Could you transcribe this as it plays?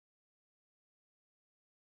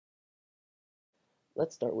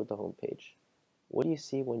Let's start with the home page. What do you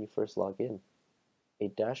see when you first log in? A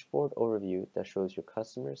dashboard overview that shows your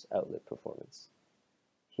customers' outlet performance.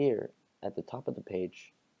 Here, at the top of the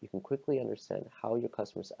page, you can quickly understand how your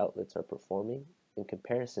customers' outlets are performing in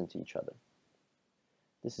comparison to each other.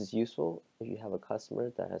 This is useful if you have a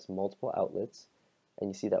customer that has multiple outlets and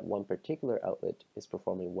you see that one particular outlet is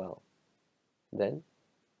performing well. Then,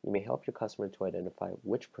 you may help your customer to identify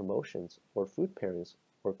which promotions or food pairings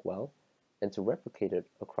work well and to replicate it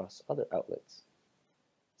across other outlets.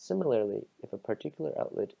 Similarly, if a particular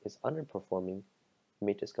outlet is underperforming, you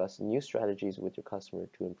may discuss new strategies with your customer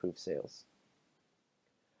to improve sales.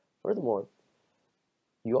 Furthermore,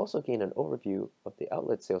 you also gain an overview of the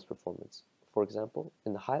outlet sales performance. For example,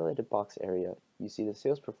 in the highlighted box area, you see the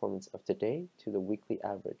sales performance of today to the weekly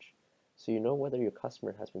average, so you know whether your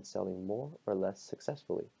customer has been selling more or less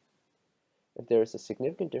successfully. If there is a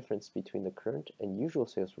significant difference between the current and usual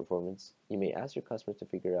sales performance, you may ask your customer to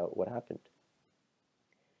figure out what happened.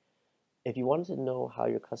 If you wanted to know how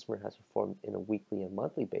your customer has performed in a weekly and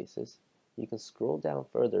monthly basis, you can scroll down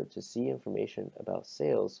further to see information about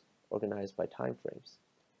sales organized by time frames.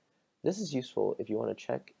 This is useful if you want to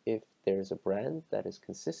check if there is a brand that is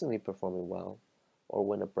consistently performing well, or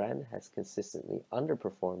when a brand has consistently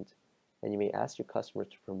underperformed, and you may ask your customer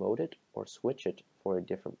to promote it or switch it for a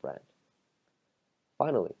different brand.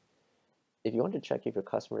 Finally, if you want to check if your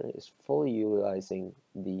customer is fully utilizing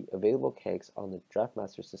the available kegs on the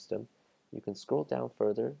DraftMaster system, you can scroll down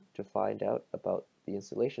further to find out about the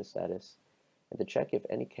installation status and to check if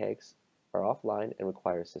any kegs are offline and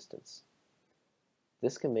require assistance.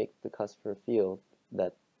 This can make the customer feel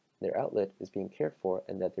that their outlet is being cared for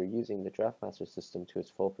and that they're using the DraftMaster system to its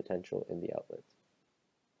full potential in the outlet.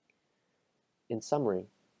 In summary,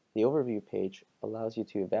 the overview page allows you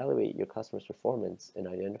to evaluate your customer's performance and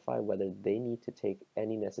identify whether they need to take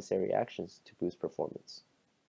any necessary actions to boost performance.